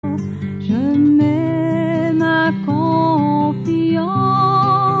Je mets ma confiance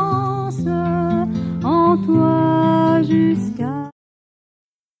en toi jusqu'à...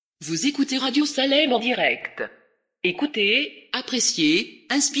 Vous écoutez Radio Salem en direct. Écoutez, appréciez,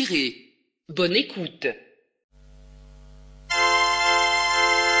 inspirez. Bonne écoute.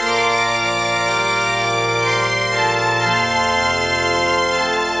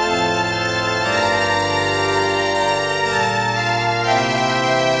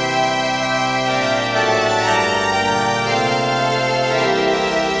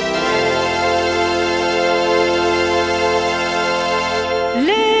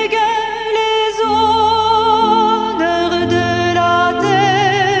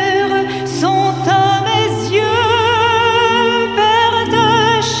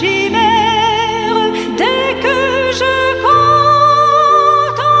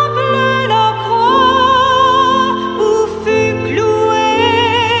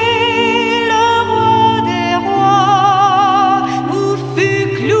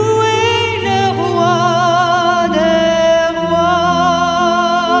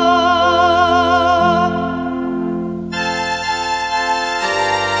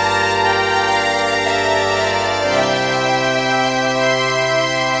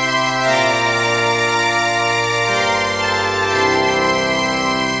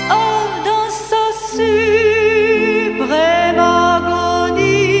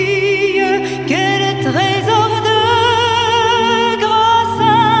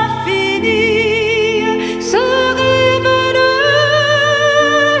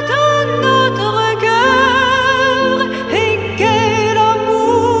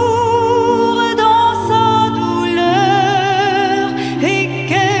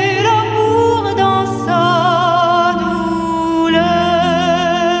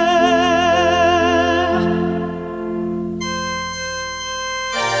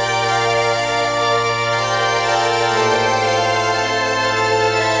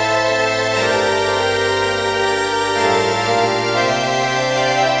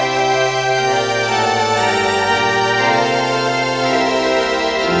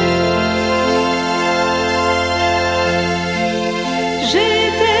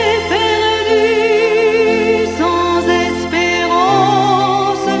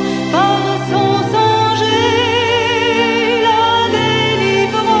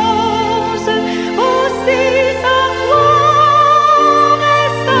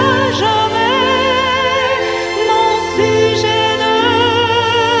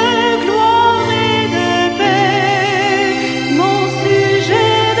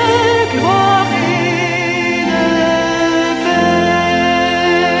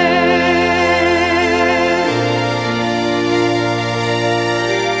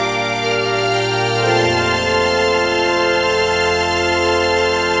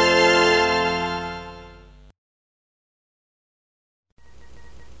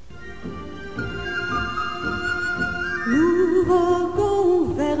 Nous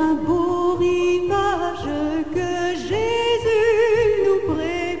voguons vers un beau rivage que Jésus nous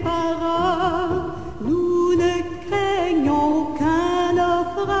prépara. Nous ne craignons aucun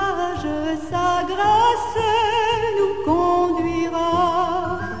naufrage, sa grâce nous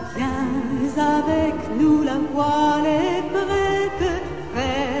conduira. Viens avec nous, la voile est prête,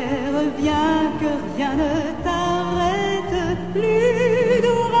 frère, viens que rien ne t'arrête. Plus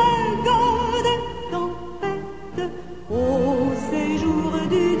d'ouragan, de tempête, au séjour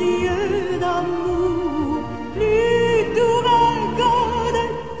du Dieu d'amour. Plus d'ouragan, de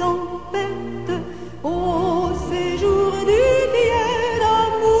tempête, au séjour du Dieu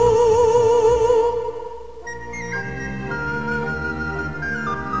d'amour.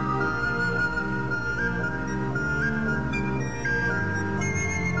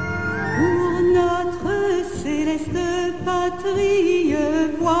 Pour notre céleste patrie,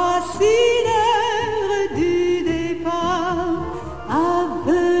 voici l'heure du départ. À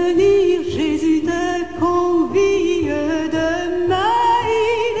venir, Jésus te convie, demain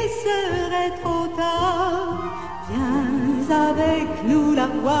il serait trop tard. Viens avec nous, la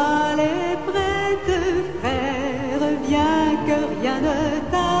voile est prête, frère, viens que rien ne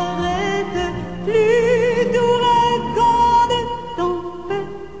t'arrête. Plus d'ouragan, de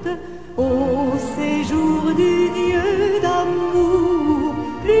tempête, au séjour du Dieu d'amour.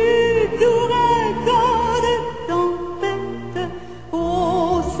 Plus d'ouragan, de tempête,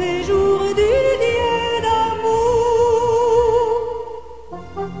 au séjour du Dieu d'amour.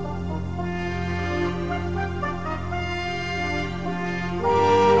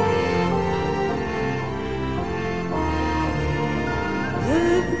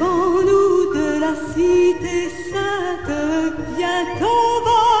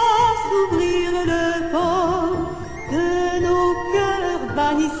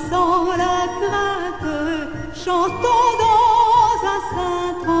 dans la crainte, chantons dans un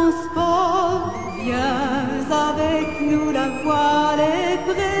saint transport. Viens avec nous, la voile est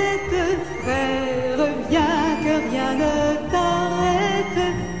prête, frère, viens que rien ne t'arrête.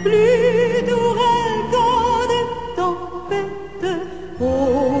 Plus d'ouragan de tempête, au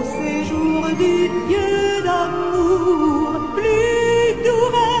séjour du Dieu d'amour. Plus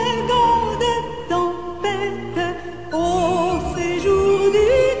d'ouragan de tempête, au séjour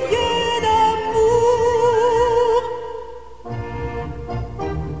du Dieu d'amour.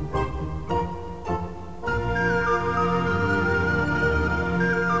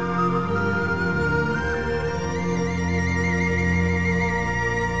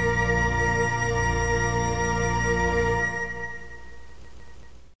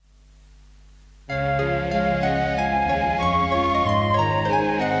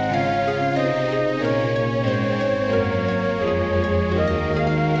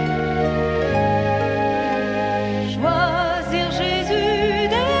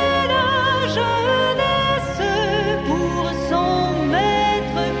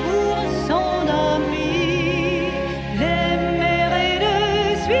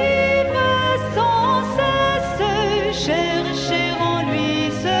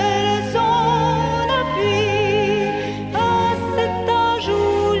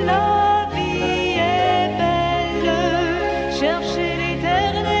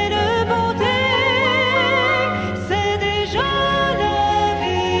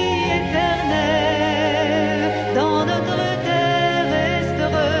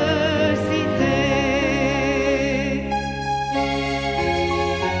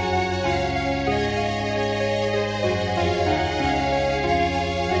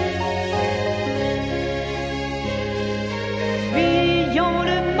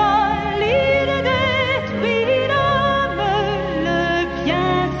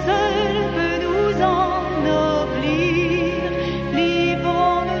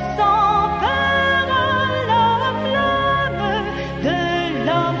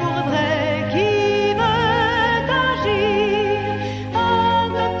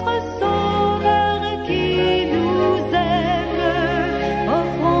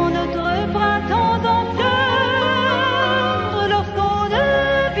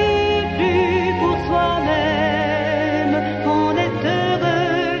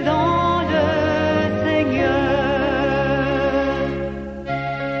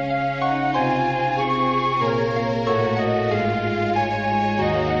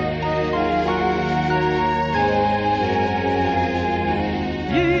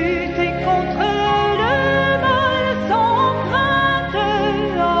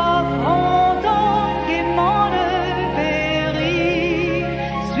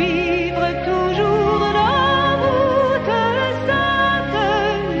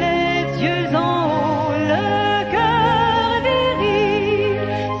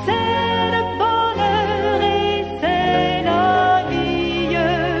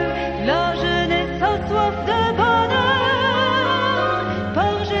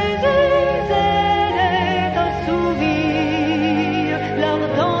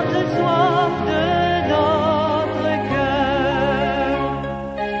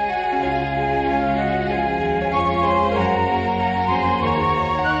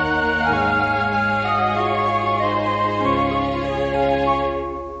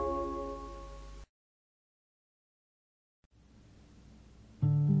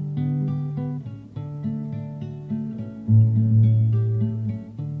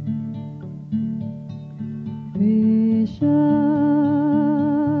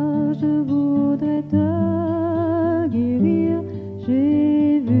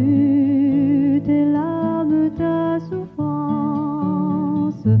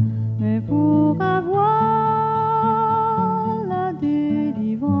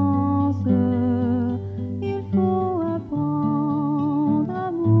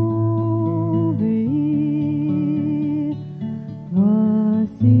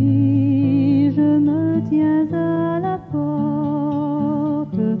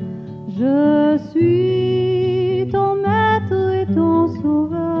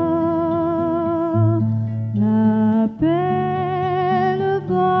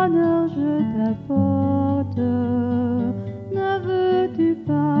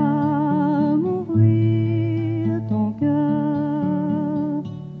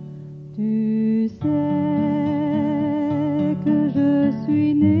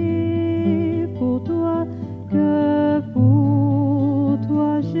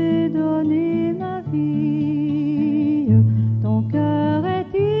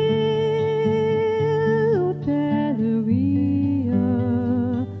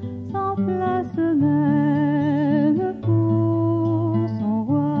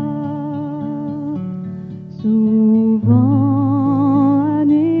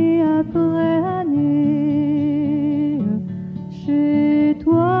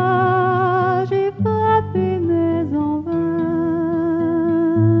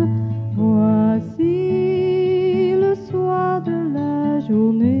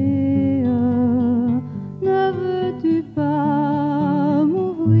 journée, ne veux-tu pas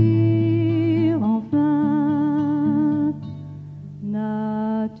m'ouvrir enfin?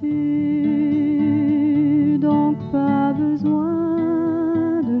 N'as-tu donc pas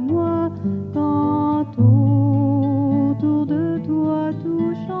besoin de moi quand autour de toi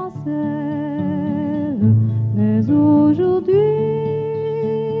tout chancelle? Mais aujourd'hui,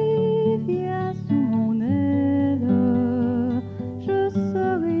 viens sous mon aile, je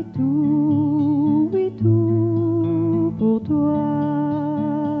serai tout, oui tout pour toi.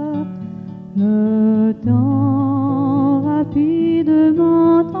 Le temps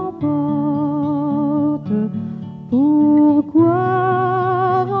rapidement t'emporte.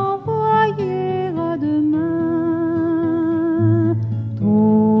 Pourquoi renvoyer à demain?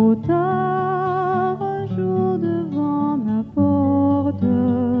 Trop tard, un jour devant ma porte,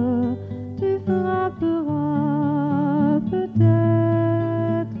 tu frapperas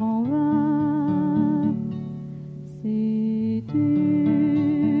peut-être en vain. Si tu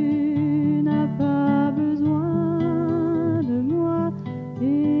n'as pas besoin de moi,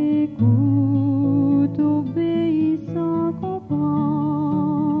 écoute, obéis sans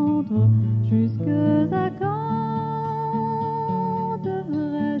comprendre. Jusqu'à quand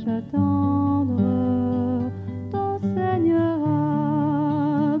devrais-je attendre? Ton Seigneur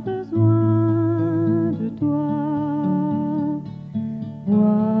a besoin de toi.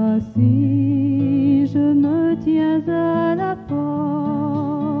 Voici, je me tiens à la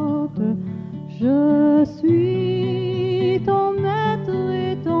porte. Je suis ton maître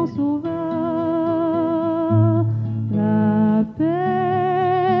et ton sauveur. La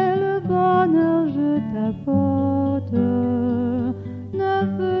paix, le bonheur, je t'apporte. Ne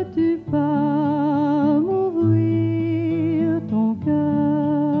veux-tu pas m'ouvrir ton cœur?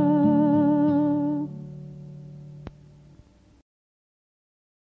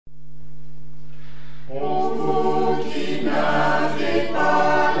 Pour vous qui n'avez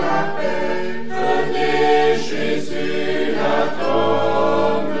pas la paix, venez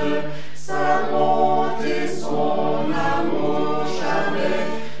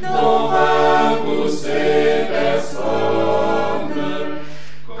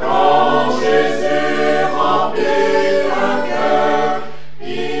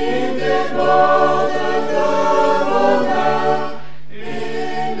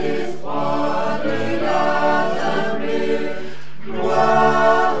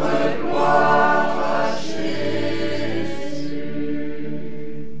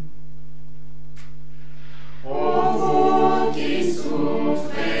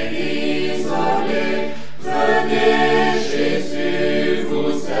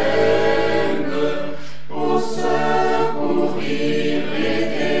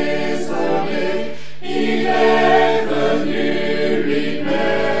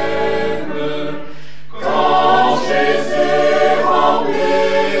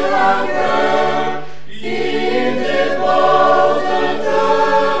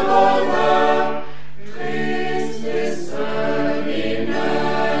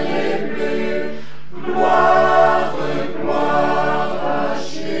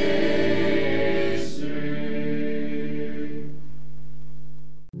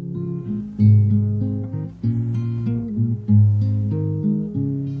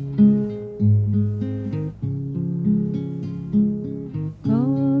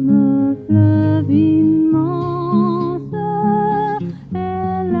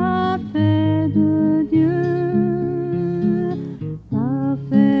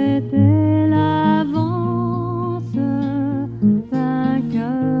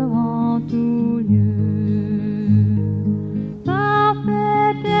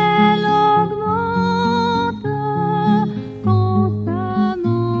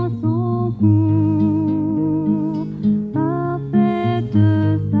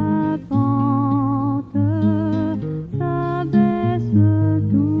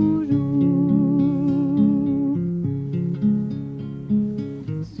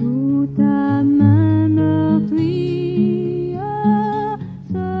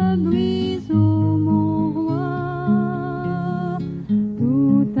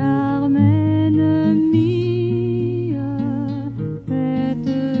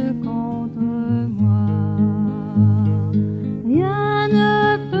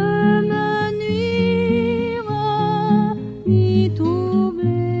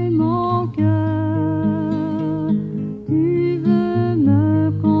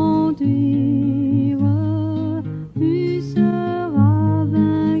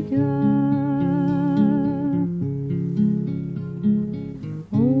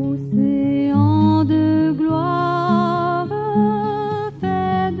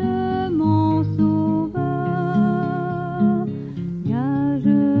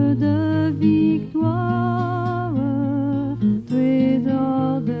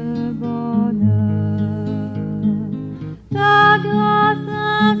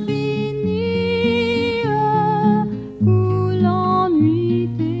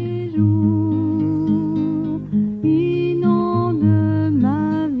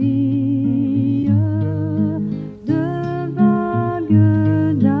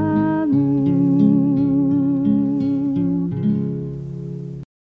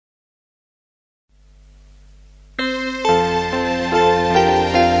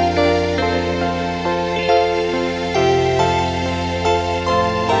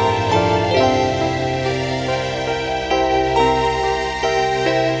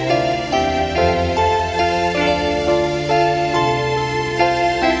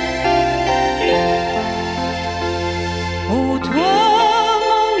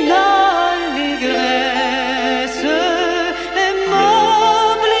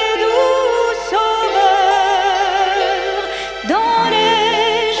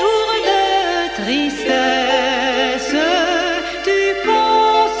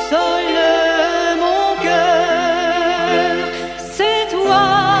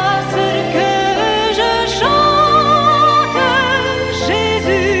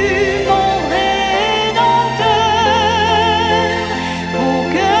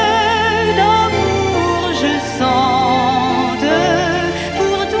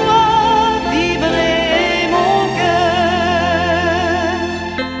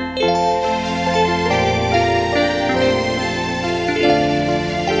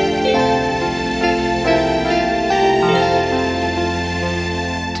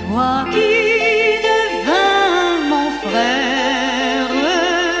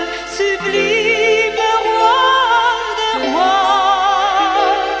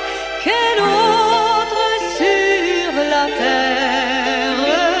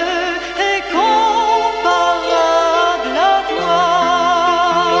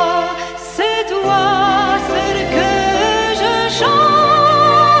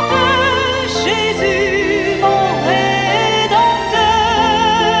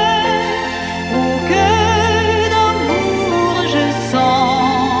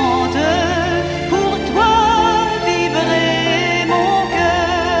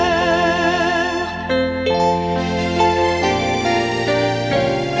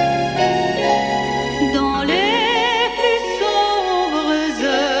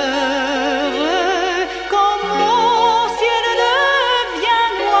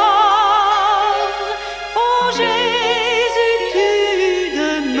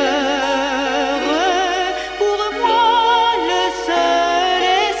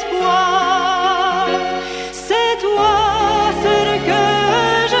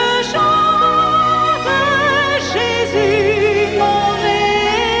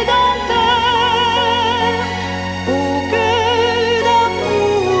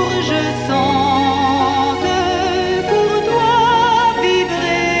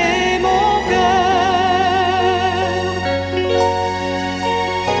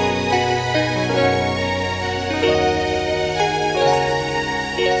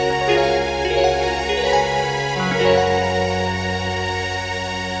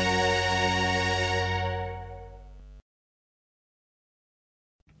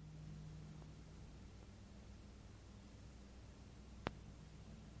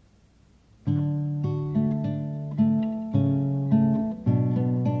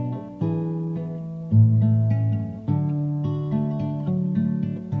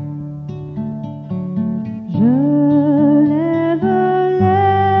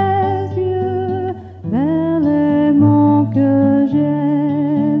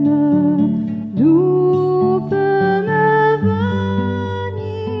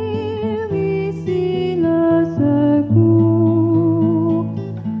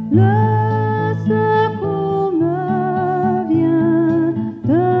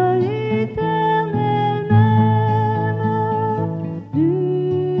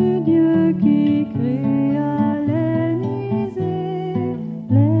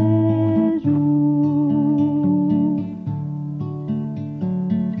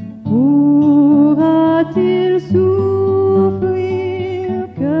Pourra-t-il souffrir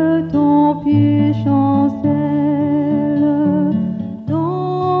que ton pied chancelle?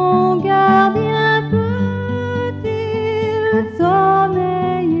 Ton gardien peut-il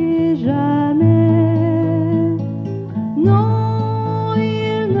sommeiller jamais? Non,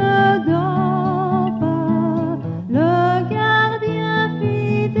 il ne dort pas, le gardien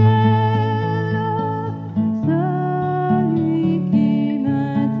fidèle, celui qui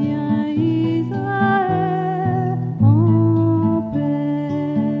maintient Israël en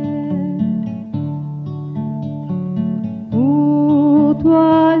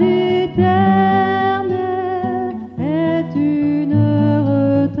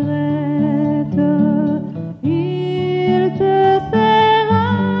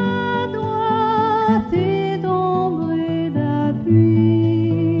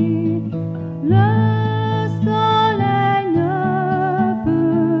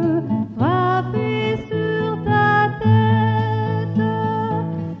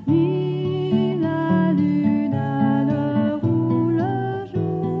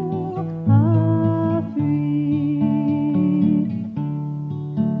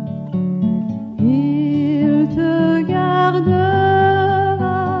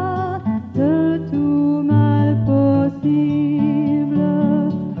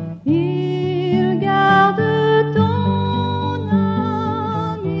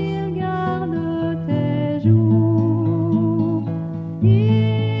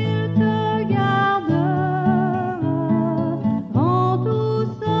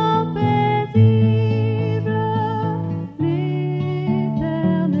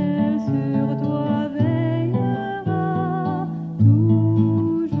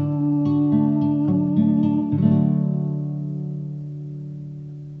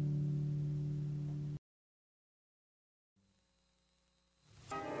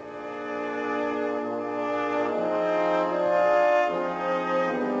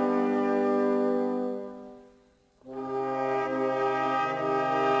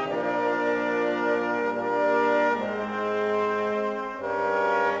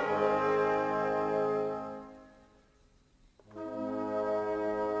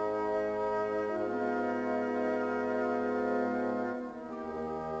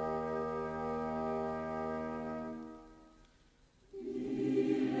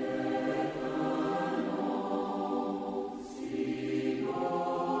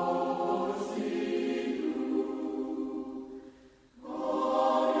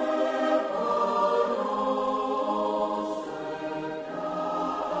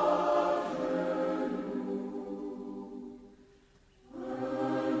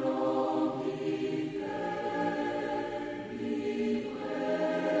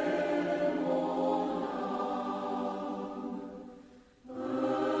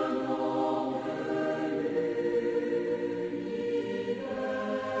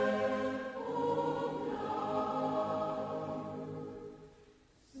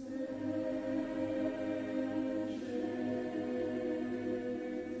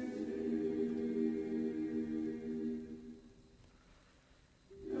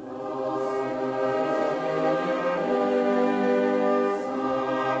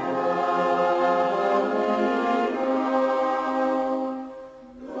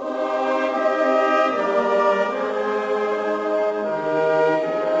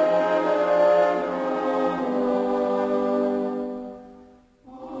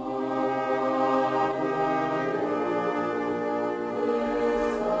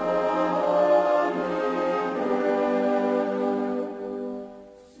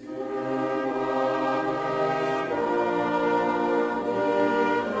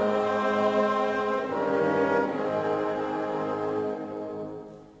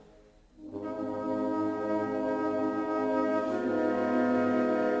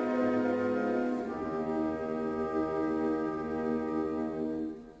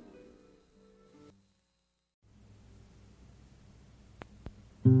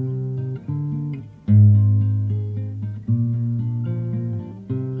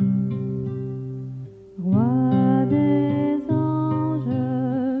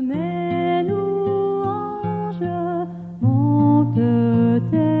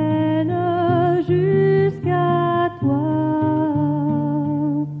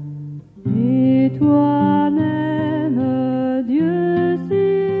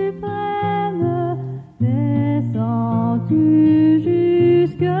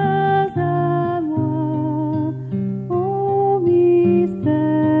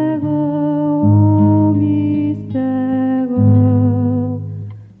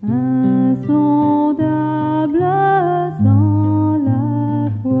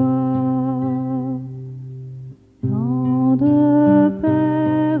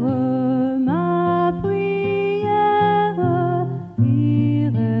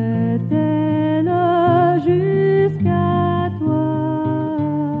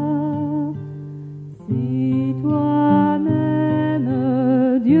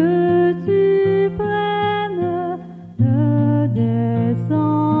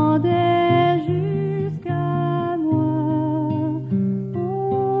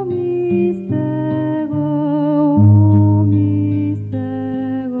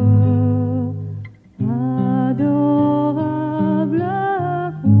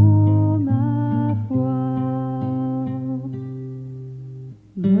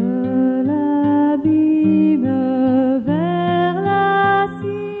De l'abîme vers la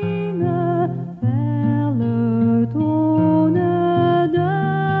cime, vers le trône de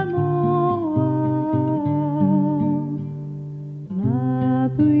mon roi. Ma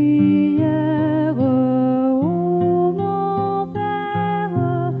prière, ô mon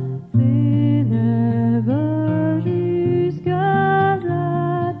Père, s'élève jusqu'à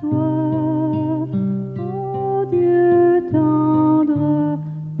toi. Ô Dieu tendre,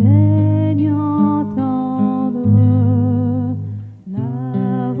 daigne entendre la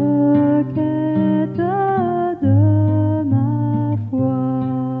requête de ma foi.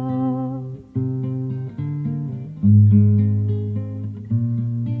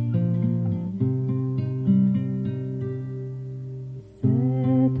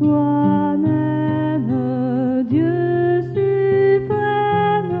 C'est toi-même, Dieu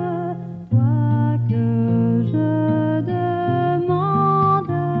suprême, toi que je demande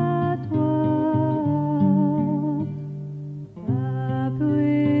à toi. Ta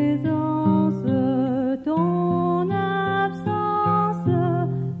présence, ton absence,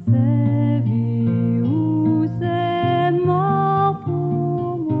 c'est vie ou c'est mort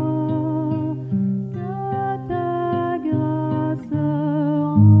pour moi. Que ta grâce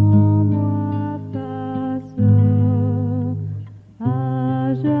en moi passe,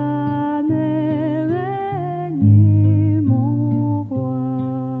 à jamais régner mon roi.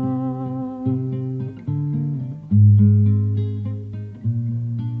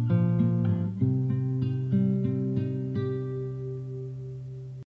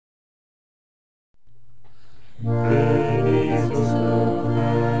 Venez au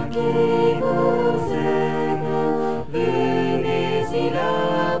sauveur qui vous aime, venez, il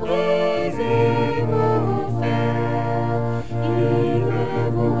a brisé vos fers, il veut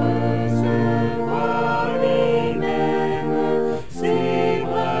vous recevoir lui-même, ses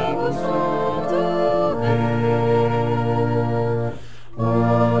bras vous sont ouverts. Oh,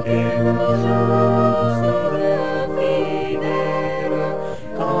 quel beau jour sur le fidèle,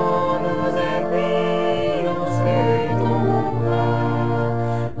 quand nous appuyons sur ton bras,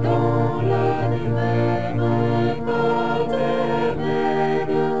 dans la demeure paternelle,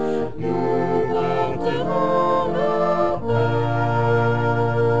 nous porterons nos pas.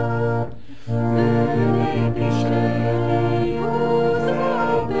 Venez, pécheurs, il vous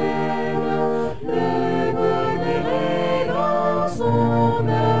appelle, le bonheur est dans son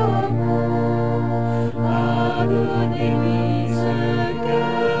amour. Donnez-lui ce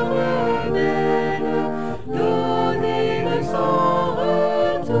cœur rebelle, donnez-le sans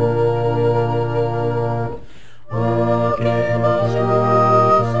retour. Oh, quel beau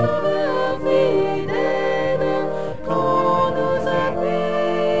jour sur le fidèle, quand nous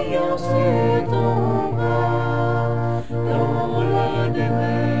appuyons sur ton bras, dans la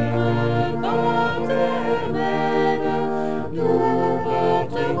demeure paternelle, nous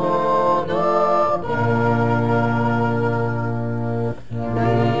porterons nos pas.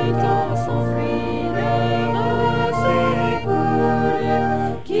 Le temps s'enfuit, l'heure s'écoule,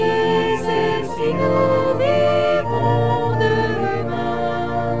 qui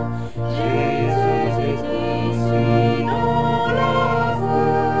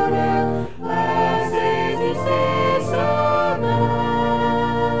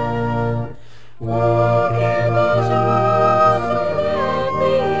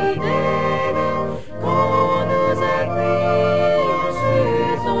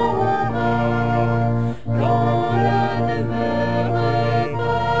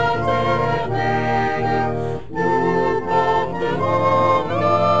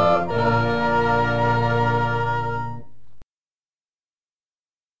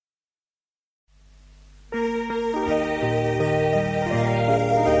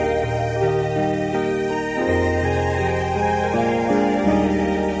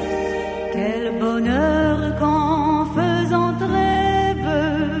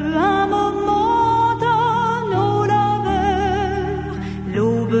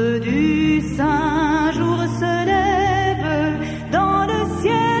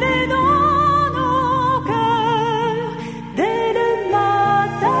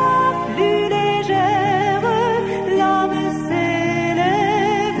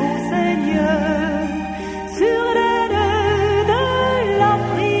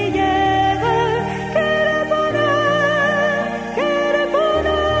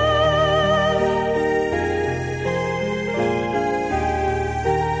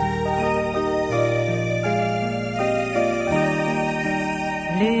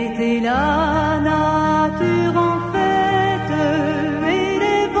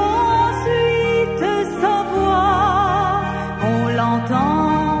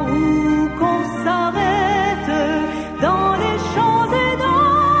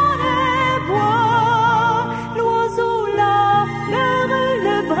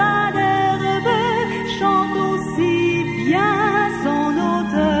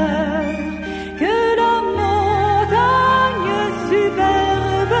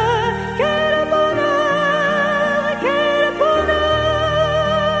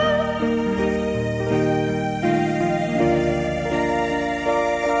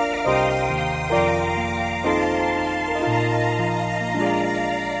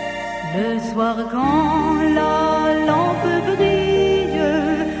soir quand la lampe brille,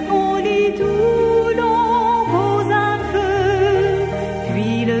 on lit tout long, cause un peu,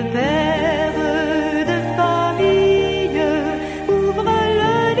 puis le père de famille ouvre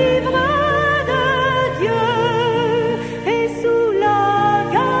le livre de Dieu, et sous la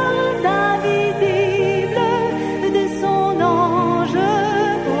garde invisible de son ange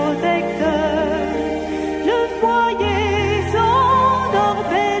protecteur, le foyer s'endort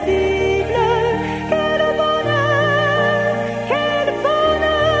paisible.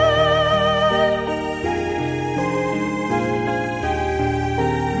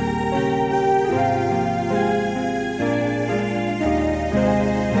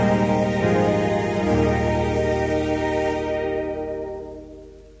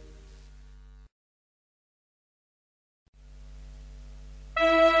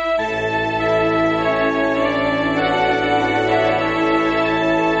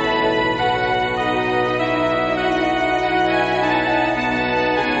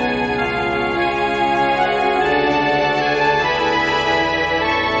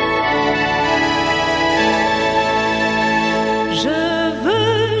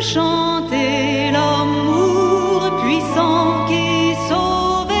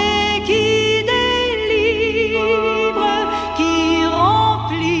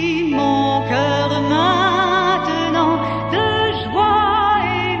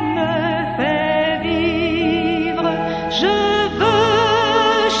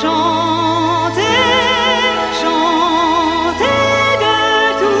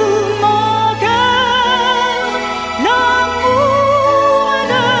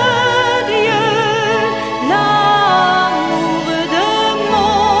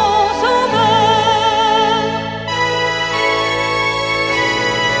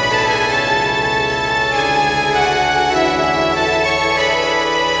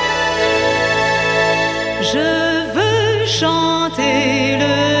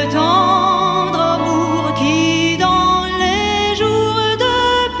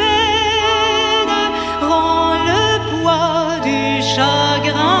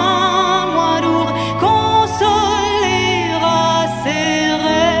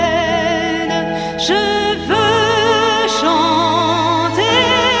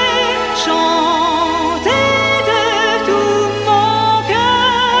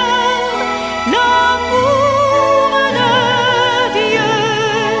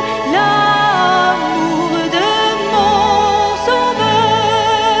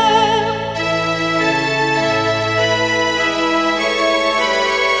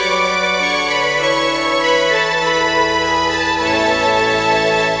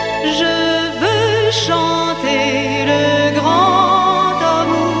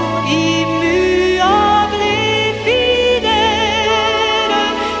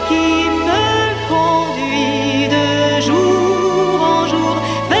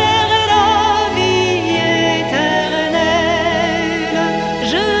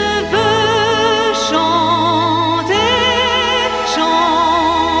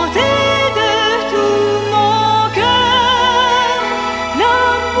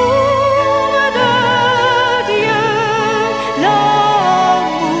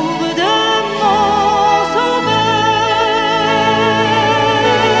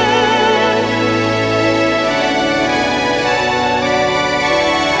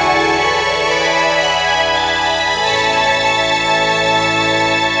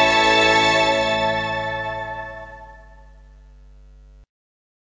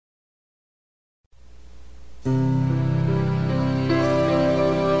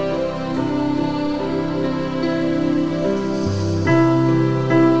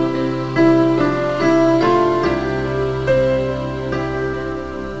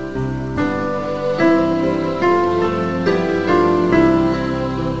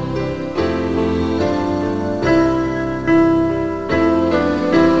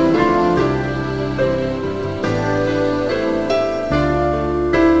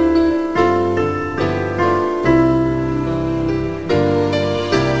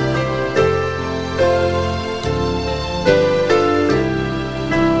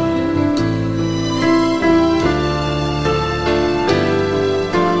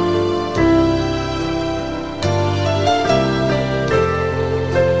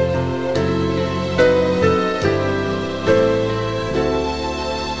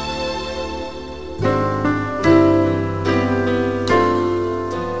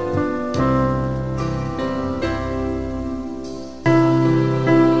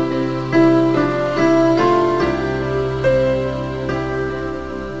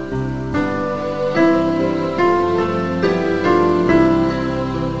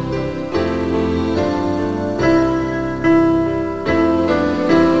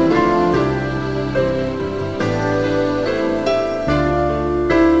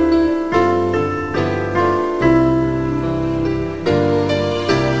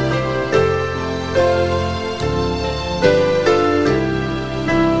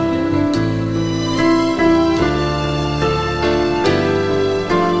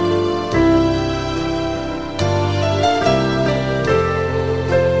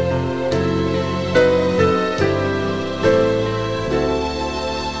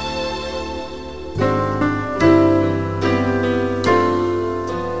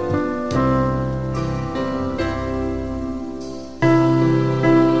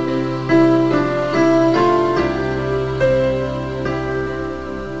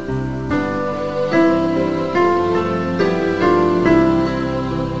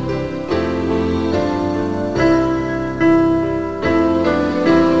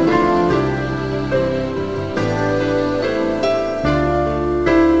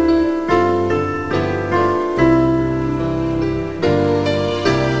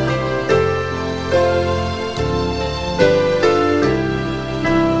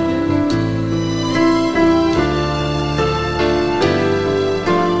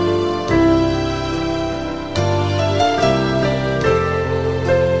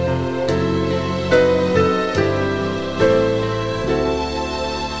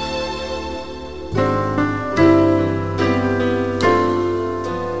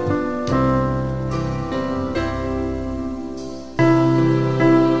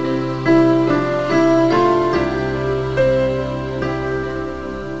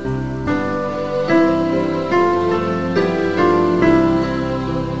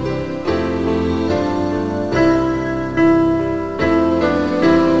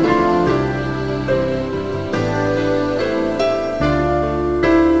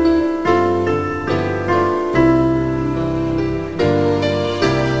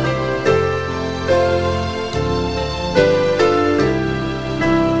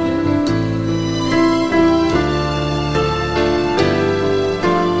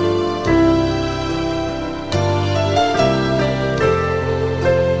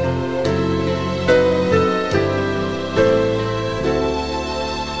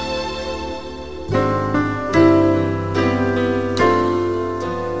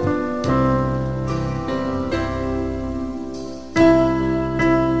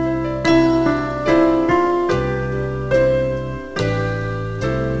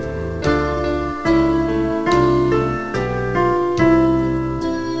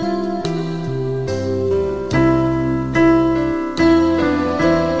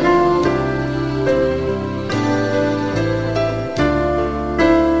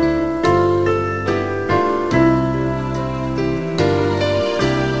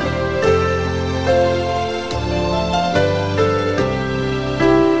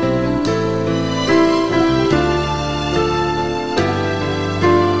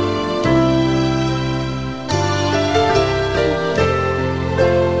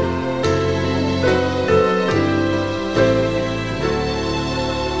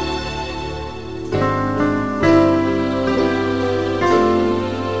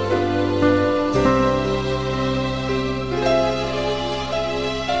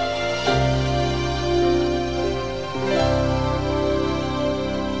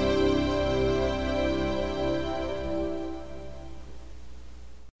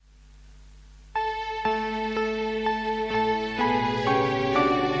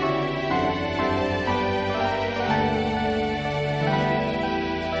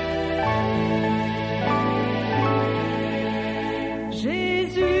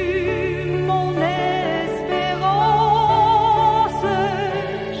 Jésus, mon espérance,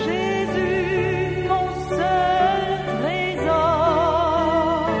 Jésus, mon seul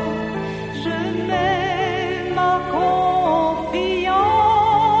trésor, je mets ma confiance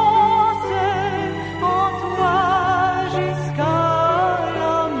en toi jusqu'à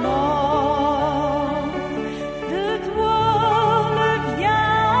la mort. De toi me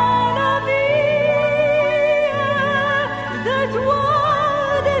vient la vie, de toi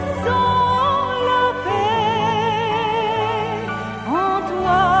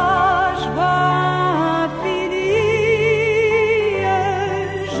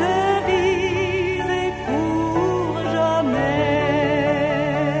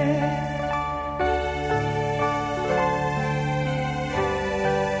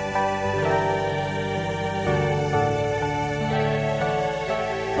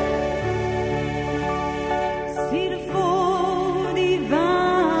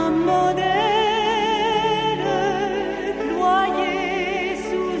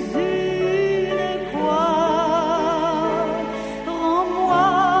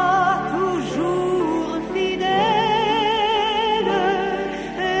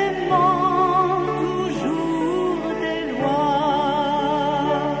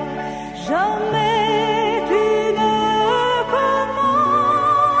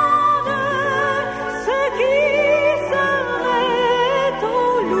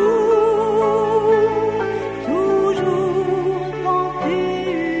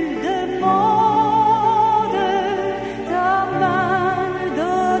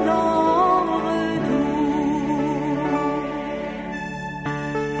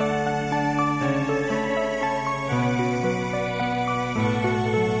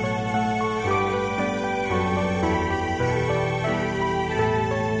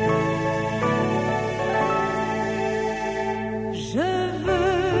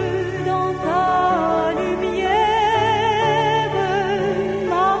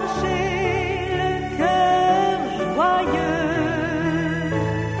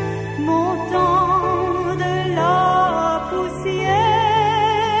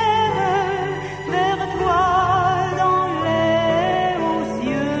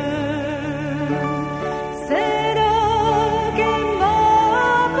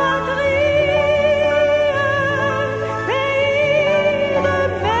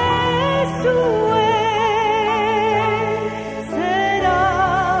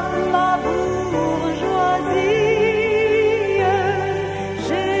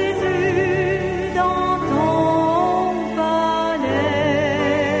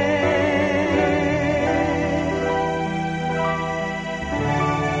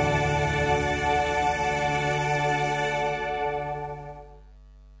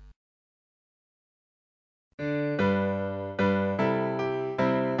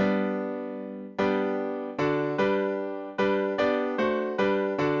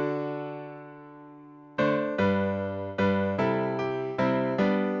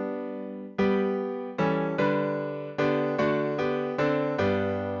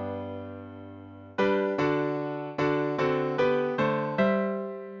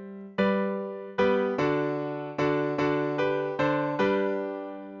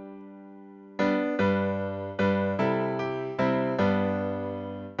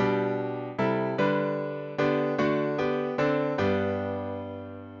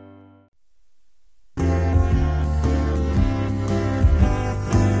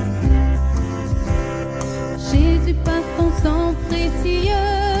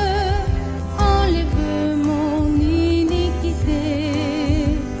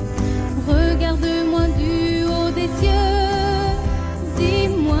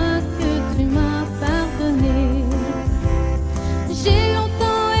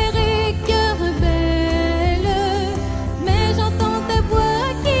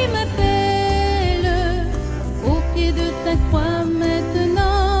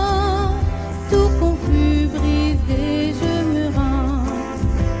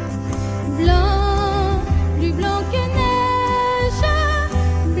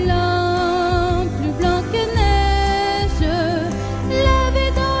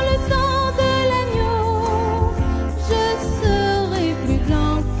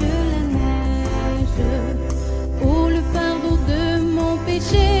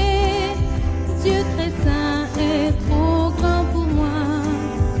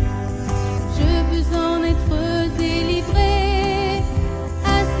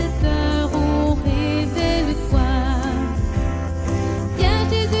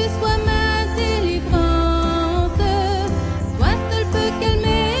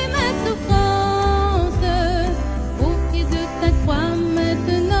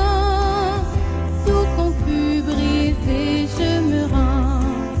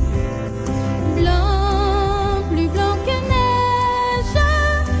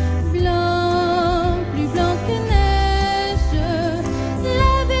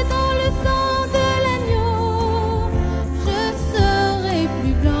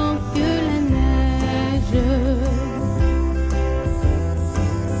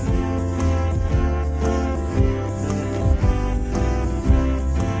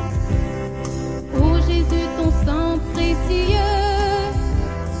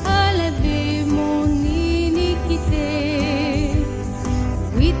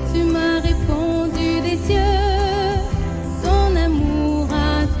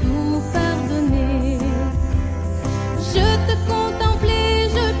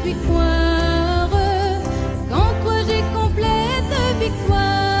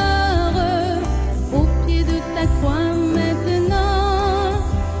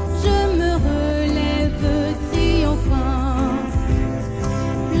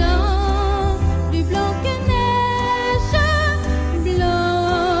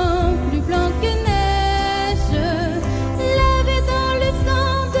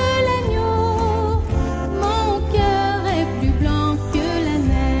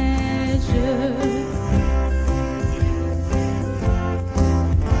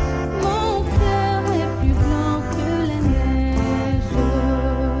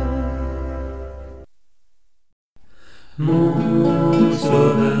Mon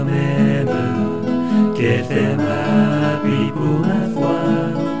sauveur m'aime, quelle ferme appui pour ma foi,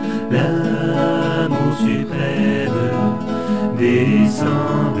 l'amour suprême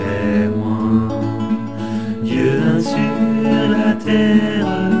descend vers moi. Dieu vint sur la terre,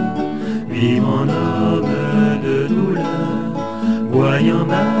 vivre en homme de douleur, voyant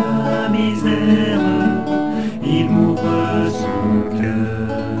ma misère, il m'ouvre son cœur.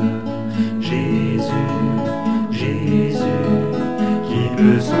 Jésus, Jésus, qui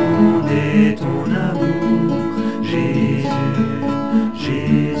peut sonder ton amour? Jésus,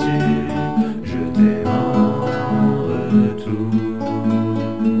 Jésus, je t'aime en retour.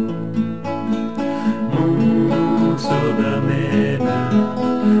 Mon sauveur m'aime,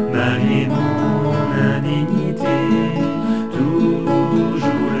 malgré mon indignité,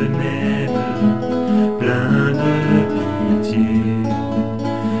 toujours le même, plein de pitié.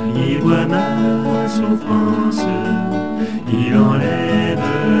 Il voit ma souffrance, il enlève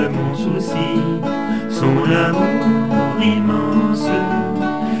mon souci, son amour immense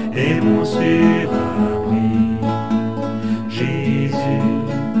est mon surabri. Jésus,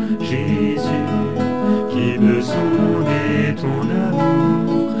 Jésus, qui peut sonder ton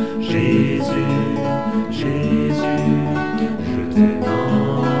amour? Jésus, Jésus, je t'aime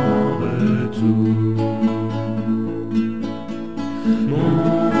en retour.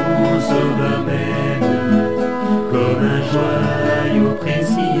 Mon sauveur m'aime comme un joyau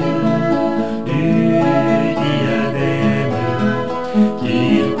précieux du diadème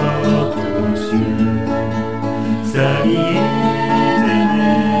qu'il porte aux cieux. Sa vie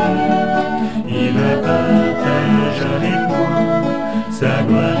éternelle, il la partage avec moi, sa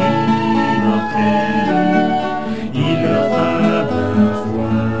gloire immortelle, il offre ma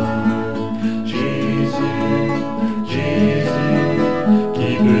foi. Jésus, Jésus, qui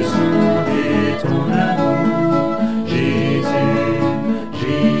peut sonder ton amour? Jésus,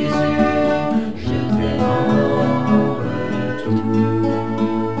 Jésus, je t'aime en retour.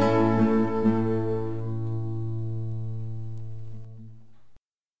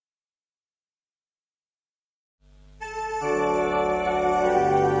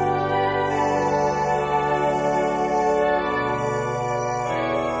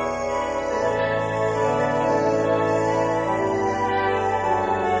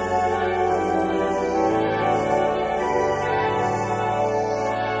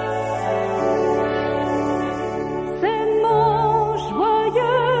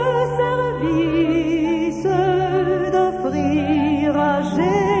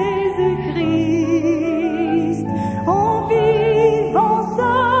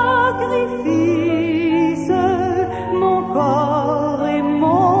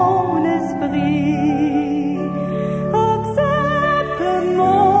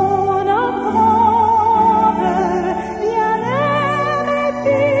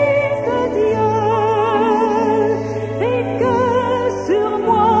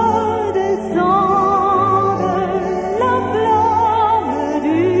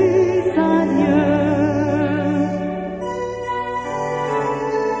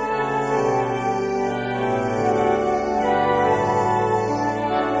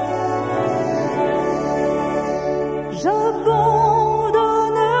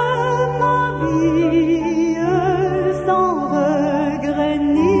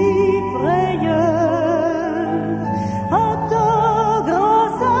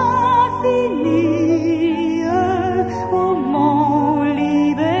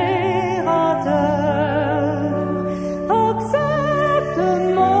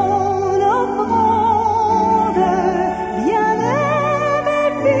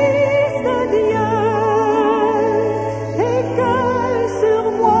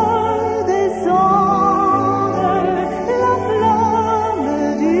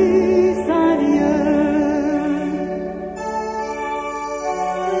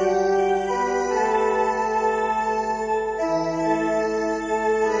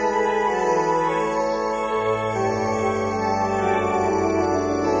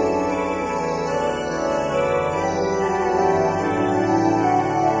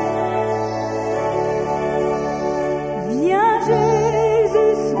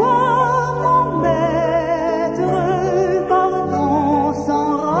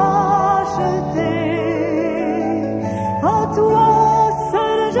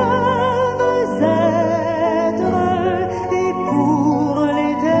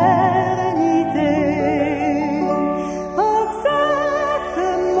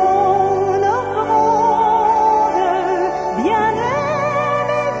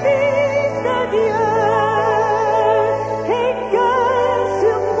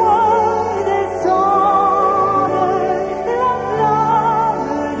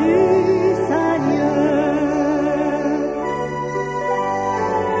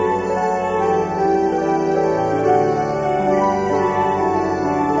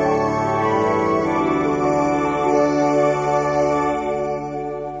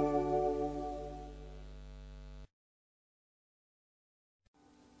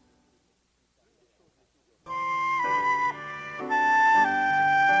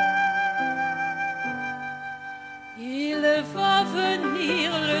 vois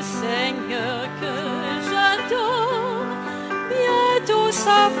venir le Seigneur que j'adore. Bientôt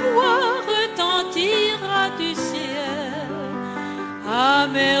sa voix retentira du ciel. À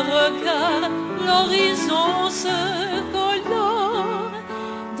mes regards, l'horizon se colore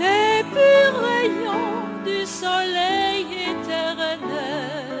des purs rayons du soleil éternel.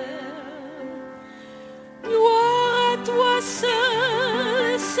 Gloire à toi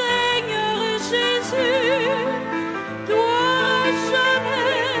seul, Seigneur Jésus, gloire à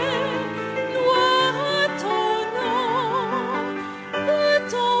jamais, gloire à ton nom. De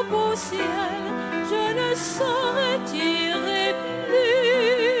ton beau ciel, je ne sortirai plus.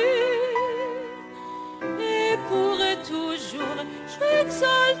 Et pour toujours,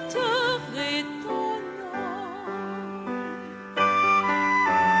 j'exalterai ton nom.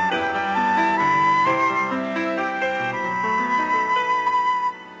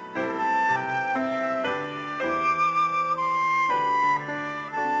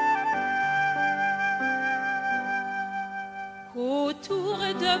 Autour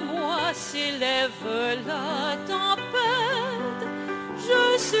de moi s'élève la tempête. Je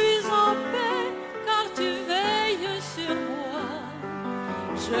suis en paix car tu veilles sur moi.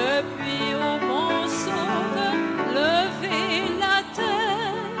 Je puis au mon sauveur lever la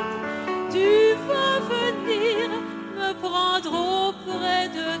tête. Tu vas venir me prendre auprès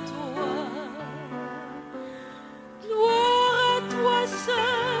de toi. Gloire à toi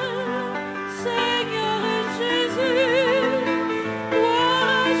seul, Seigneur Jésus. Gloire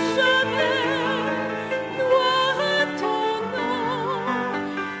à jamais, gloire à ton nom.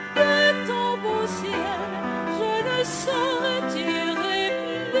 De ton beau ciel, je ne sortirai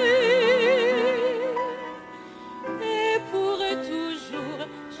plus. Et pour toujours,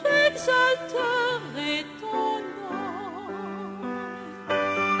 j'exalterai ton nom.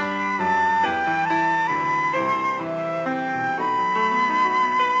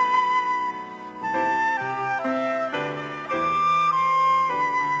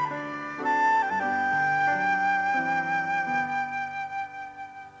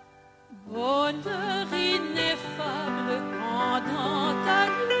 Bonheur ineffable quand dans ta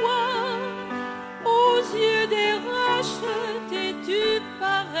gloire, aux yeux des rachetés tu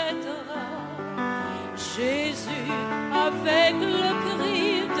paraîtras. Jésus, avec le cri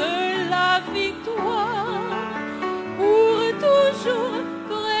de la victoire, pour toujours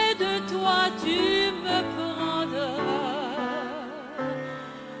près de toi tu me prendras.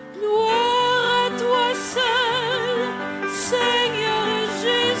 Gloire à toi seul, Seigneur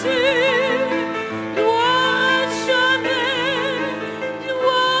Jésus. Gloire à jamais,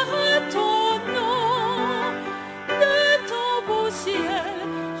 gloire à ton nom. De ton beau ciel,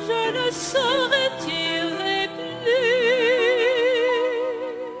 je ne sortirai plus.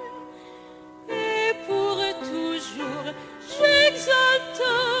 Et pour toujours,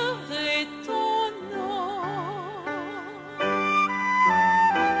 j'exalterai ton nom.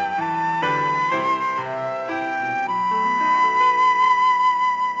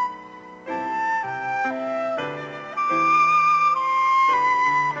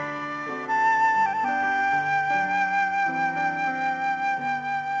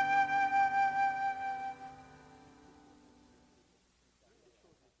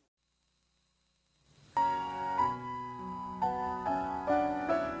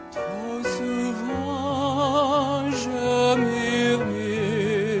 Trop souvent je murmure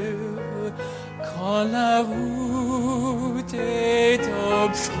quand la route est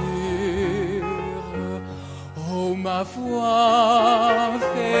obscure. Oh, ma foi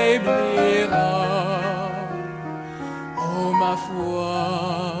faiblira. Oh, ma foi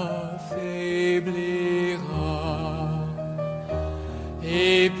faiblira.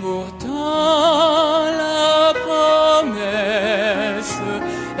 Et pourtant la promesse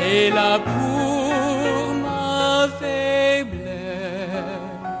est là pour ma faiblesse.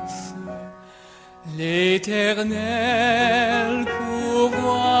 L'Éternel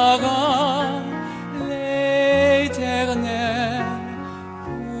pourvoira, l'Éternel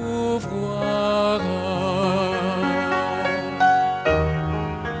pourvoira.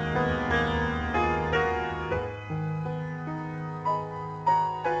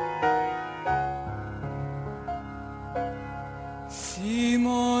 Si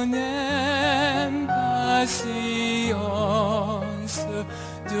mon impatience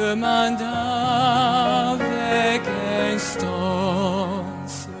demande avec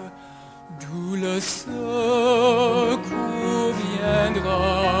instance, d'où le secours viendra,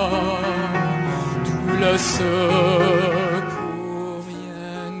 d'où le secours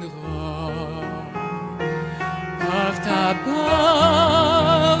viendra. Par ta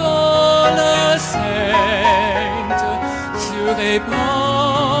parole sainte, Dieu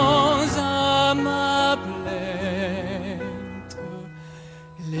réponds à ma plainte.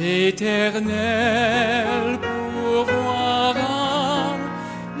 L'Éternel pourvoira,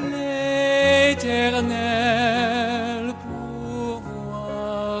 l'Éternel pourvoira.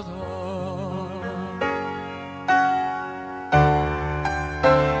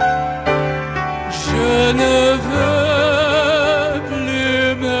 Je ne veux plus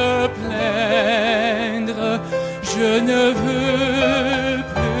me plaindre, je ne veux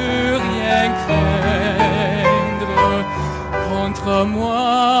plus rien craindre. Contre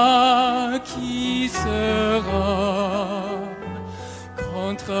moi qui sera?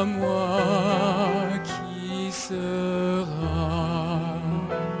 Contre moi qui sera?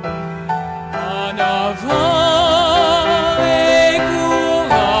 En avant et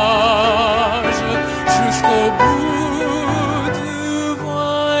courage jusqu'au bout du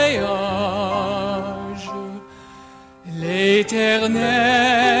voyage. L'Éternel